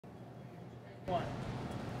All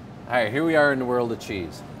right, here we are in the world of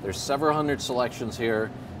cheese. There's several hundred selections here.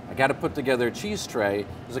 I got to put together a cheese tray.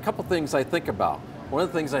 There's a couple things I think about. One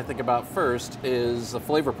of the things I think about first is the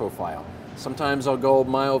flavor profile. Sometimes I'll go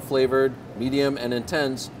mild flavored, medium, and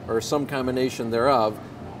intense, or some combination thereof,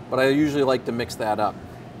 but I usually like to mix that up.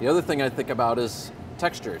 The other thing I think about is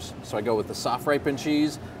textures. So I go with the soft ripened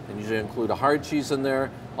cheese, and usually include a hard cheese in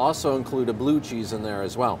there, also include a blue cheese in there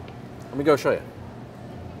as well. Let me go show you.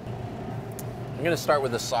 I'm going to start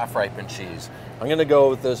with the soft ripened cheese. I'm going to go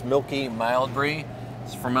with this milky mild brie.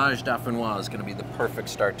 This fromage dauphinois is going to be the perfect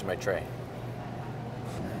start to my tray.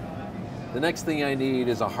 The next thing I need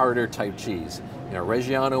is a harder type cheese. You know,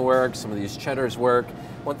 Reggiano works, some of these cheddars work.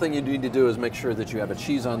 One thing you need to do is make sure that you have a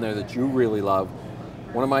cheese on there that you really love.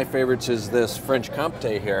 One of my favorites is this French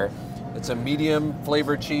Comté here. It's a medium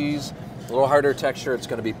flavored cheese, a little harder texture. It's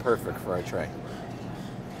going to be perfect for our tray.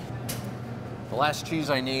 The last cheese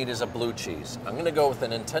I need is a blue cheese. I'm going to go with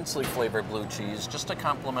an intensely flavored blue cheese just to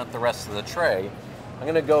complement the rest of the tray. I'm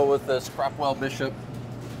going to go with this Cropwell Bishop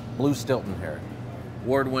Blue Stilton here.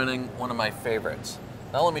 Award-winning, one of my favorites.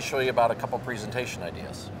 Now let me show you about a couple presentation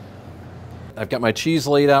ideas. I've got my cheese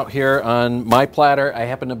laid out here on my platter. I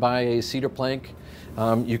happen to buy a cedar plank.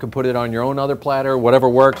 You can put it on your own other platter, whatever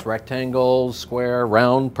works, rectangle, square,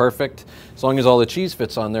 round, perfect, as long as all the cheese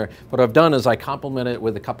fits on there. What I've done is I complement it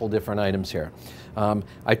with a couple different items here.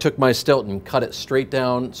 I took my Stilton, cut it straight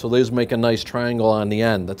down, so these make a nice triangle on the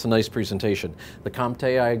end. That's a nice presentation. The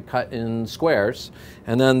Comté I cut in squares,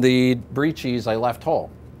 and then the brie cheese I left whole.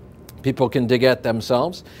 People can dig at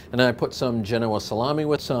themselves, and then I put some Genoa salami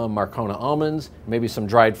with some Marcona almonds, maybe some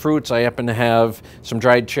dried fruits. I happen to have some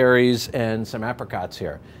dried cherries and some apricots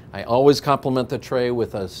here. I always complement the tray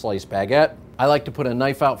with a sliced baguette. I like to put a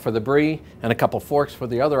knife out for the brie and a couple forks for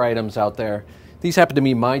the other items out there. These happen to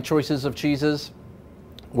be my choices of cheeses.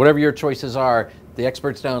 Whatever your choices are, the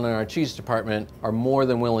experts down in our cheese department are more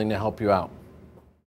than willing to help you out.